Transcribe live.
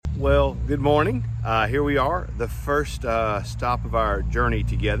Well, good morning. Here we are, the first stop of our journey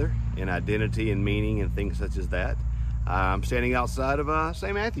together in identity and meaning and things such as that. I'm standing outside of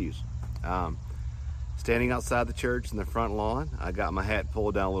St. Matthew's, standing outside the church in the front lawn. I got my hat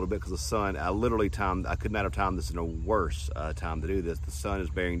pulled down a little bit because the sun, I could not have timed this in a worse time to do this. The sun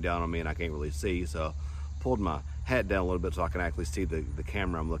is bearing down on me and I can't really see, so pulled my hat down a little bit so I can actually see the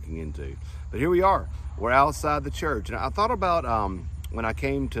camera I'm looking into. But here we are, we're outside the church. And I thought about when I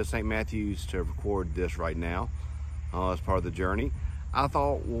came to St. Matthew's to record this right now as part of the journey, I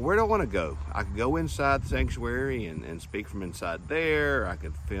thought, well, where do I want to go? I could go inside the sanctuary and speak from inside there. I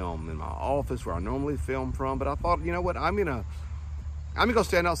could film in my office where I normally film from. But I thought, you know what, I'm gonna go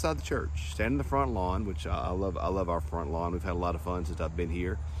stand outside the church, stand in the front lawn, which I love. I love our front lawn. We've had a lot of fun since I've been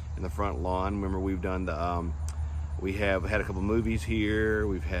here in the front lawn. Remember, we've done we have had a couple movies here.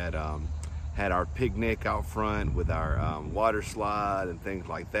 We've had our picnic out front with our water slide and things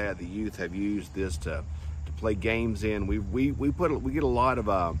like that. The youth have used this to play games in. We get a lot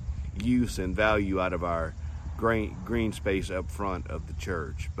of use and value out of our green space up front of the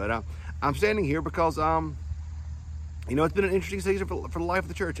church. But I'm standing here because it's been an interesting season for the life of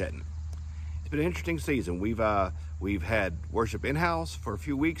the church, hasn't it? It's been an interesting season. We've had worship in-house for a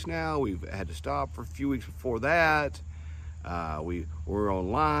few weeks now. We've had to stop for a few weeks before that. We were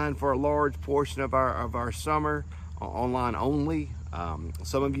online for a large portion of our summer, online only.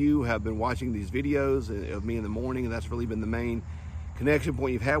 Some of you have been watching these videos of me in the morning, and that's really been the main connection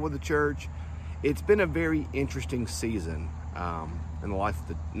point you've had with the church. It's been a very interesting season in the life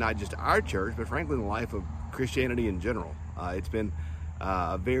of not just our church, but frankly in the life of Christianity in general. It's been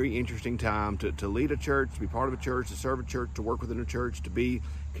a very interesting time to lead a church, to be part of a church, to serve a church, to work within a church, to be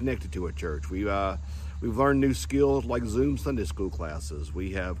connected to a church. We've learned new skills like Zoom Sunday school classes.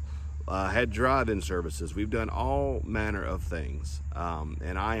 We have had drive-in services. We've done all manner of things.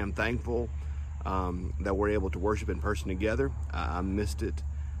 And I am thankful that we're able to worship in person together. I missed it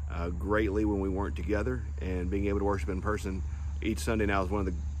greatly when we weren't together. And being able to worship in person each Sunday now is one of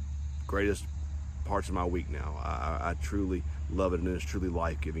the greatest parts of my week now. I truly love it, and it's truly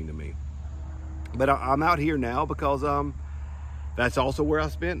life-giving to me. But I'm out here now because that's also where I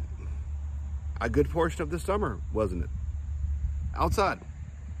spent a good portion of this summer, wasn't it? Outside,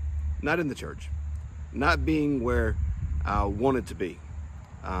 not in the church, not being where I wanted to be.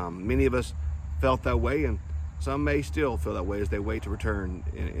 Many of us felt that way, and some may still feel that way as they wait to return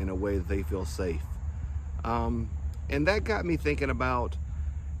in a way that they feel safe. And that got me thinking about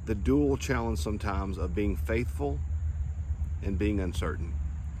the dual challenge sometimes of being faithful and being uncertain.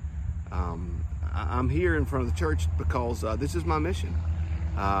 I'm here in front of the church because this is my mission.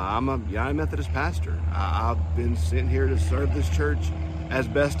 I'm a United Methodist pastor. I've been sent here to serve this church as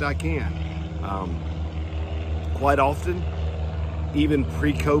best I can. Quite often, even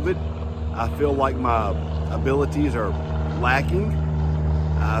pre-COVID, I feel like my abilities are lacking.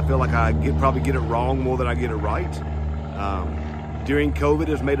 I feel like I probably get it wrong more than I get it right. During COVID,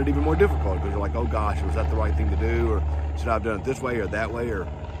 it's made it even more difficult because you're like, oh gosh, was that the right thing to do? Or should I have done it this way or that way? Or,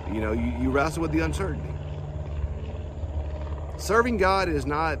 you wrestle with the uncertainty. Serving God is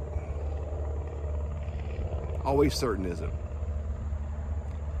not always certain, is it?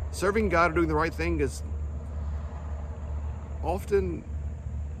 Serving God or doing the right thing is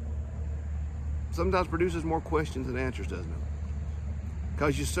sometimes produces more questions than answers, doesn't it?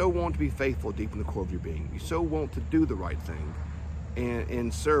 Because you so want to be faithful deep in the core of your being. You so want to do the right thing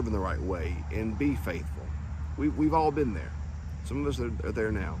and serve in the right way and be faithful. We've all been there. Some of us are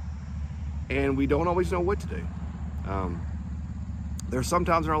there now. And we don't always know what to do. There's some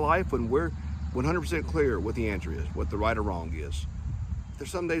times in our life when we're 100% clear what the answer is, what the right or wrong is. There's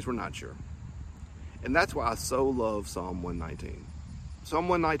some days we're not sure. And that's why I so love Psalm 119. Psalm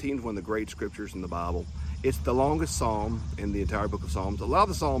 119 is one of the great scriptures in the Bible. It's the longest psalm in the entire book of Psalms. A lot of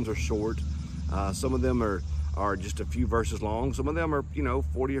the psalms are short. Some of them are just a few verses long. Some of them are,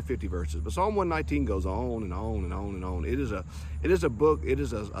 40 or 50 verses. But Psalm 119 goes on and on and on and on. It is a book. It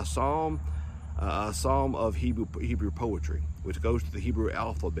is a psalm of Hebrew poetry, which goes to the Hebrew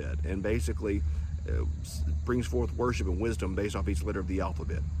alphabet and basically brings forth worship and wisdom based off each letter of the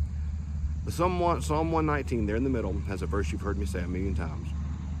alphabet. The Psalm 119 there in the middle has a verse you've heard me say a million times.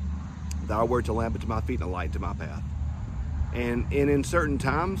 Thy word's a lamp unto my feet and a light to my path. And in certain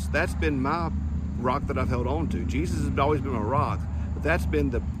times, that's been my rock that I've held on to. Jesus has always been my rock, but that's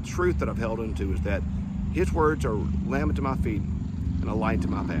been the truth that I've held on to, is that his words are a lamp unto my feet and a light to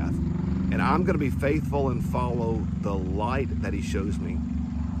my path. And I'm going to be faithful and follow the light that he shows me.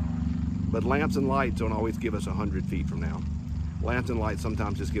 But lamps and lights don't always give us 100 feet from now. Lamps and lights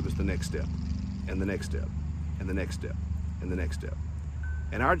sometimes just give us the next step, and the next step, and the next step, and the next step.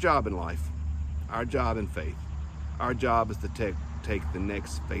 And our job in life, our job in faith, our job is to take the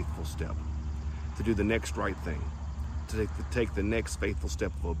next faithful step, to do the next right thing, to take the next faithful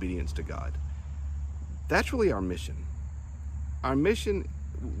step of obedience to God. That's really our mission. Our mission,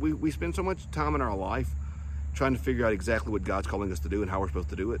 we spend so much time in our life trying to figure out exactly what God's calling us to do and how we're supposed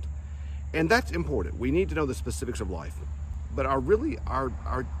to do it. And that's important. We need to know the specifics of life. But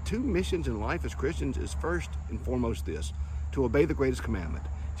our two missions in life as Christians is first and foremost this: to obey the greatest commandment.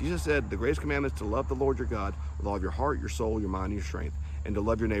 Jesus said the greatest commandment is to love the Lord your God with all of your heart, your soul, your mind, and your strength, and to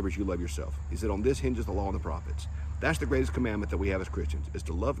love your neighbors you love yourself. He said on this hinges the law and the prophets. That's the greatest commandment that we have as Christians, is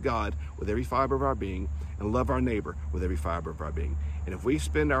to love God with every fiber of our being and love our neighbor with every fiber of our being. And if we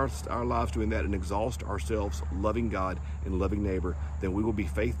spend our lives doing that and exhaust ourselves loving God and loving neighbor, then we will be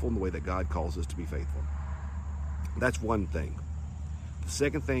faithful in the way that God calls us to be faithful. That's one thing. The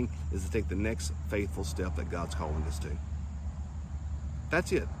second thing is to take the next faithful step that God's calling us to.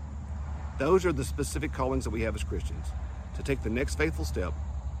 That's it. Those are the specific callings that we have as Christians, to take the next faithful step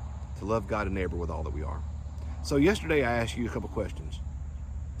to love God and neighbor with all that we are. So yesterday I asked you a couple questions.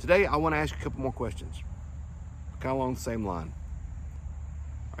 Today I want to ask you a couple more questions, kind of along the same line.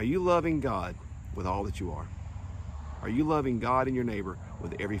 Are you loving God with all that you are? Are you loving God and your neighbor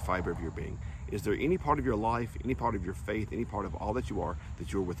with every fiber of your being? Is there any part of your life, any part of your faith, any part of all that you are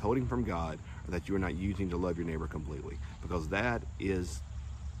that you're withholding from God, or that you're not using to love your neighbor completely? Because that is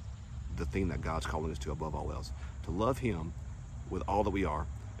the thing that God's calling us to above all else, to love Him with all that we are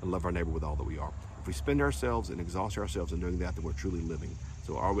and love our neighbor with all that we are. If we spend ourselves and exhaust ourselves in doing that, then we're truly living.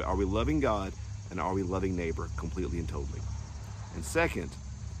 So are we loving God, and are we loving neighbor completely and totally? And second,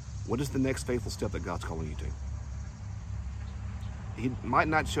 what is the next faithful step that God's calling you to? He might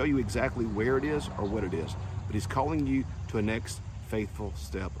not show you exactly where it is or what it is, but He's calling you to a next faithful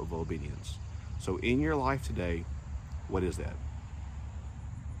step of obedience. So in your life today, what is that?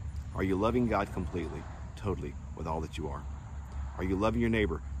 Are you loving God completely, totally, with all that you are? Are you loving your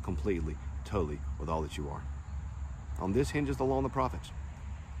neighbor completely, totally, with all that you are? On this hinges the law and the prophets.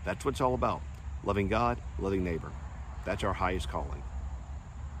 That's what it's all about. Loving God, loving neighbor. That's our highest calling.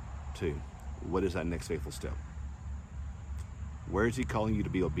 2, what is that next faithful step? Where is He calling you to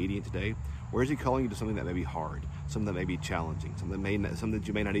be obedient today? Where is He calling you to something that may be hard, something that may be challenging, something that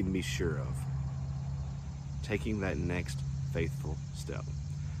you may not even be sure of? Taking that next faithful step.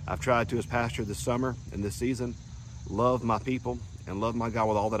 I've tried to, as pastor this summer and this season, love my people and love my God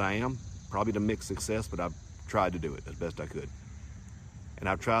with all that I am. Probably to mixed success, but I've tried to do it as best I could. And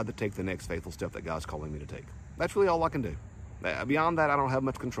I've tried to take the next faithful step that God's calling me to take. That's really all I can do. Beyond that, I don't have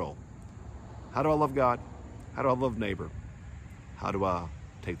much control. How do I love God? How do I love neighbor? How do I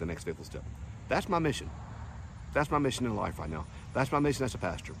take the next faithful step? That's my mission. That's my mission in life right now. That's my mission as a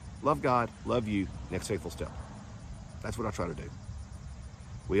pastor. Love God, love you, next faithful step. That's what I try to do.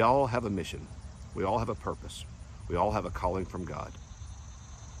 We all have a mission. We all have a purpose. We all have a calling from God.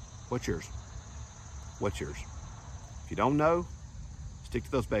 What's yours? What's yours? If you don't know, stick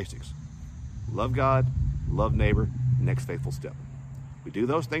to those basics. Love God, love neighbor, next faithful step. We do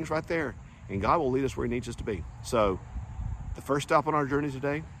those things right there, and God will lead us where He needs us to be. So the first stop on our journey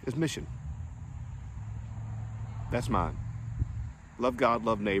today is mission. That's mine. Love God,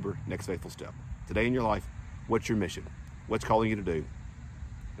 love neighbor, next faithful step. Today in your life, what's your mission? What's calling you to do?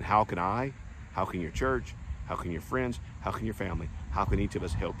 And how can your church, how can your friends, how can your family, how can each of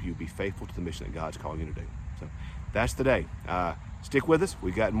us help you be faithful to the mission that God's calling you to do? So that's the day. Stick with us.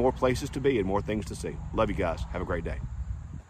 We've got more places to be and more things to see. Love you guys. Have a great day.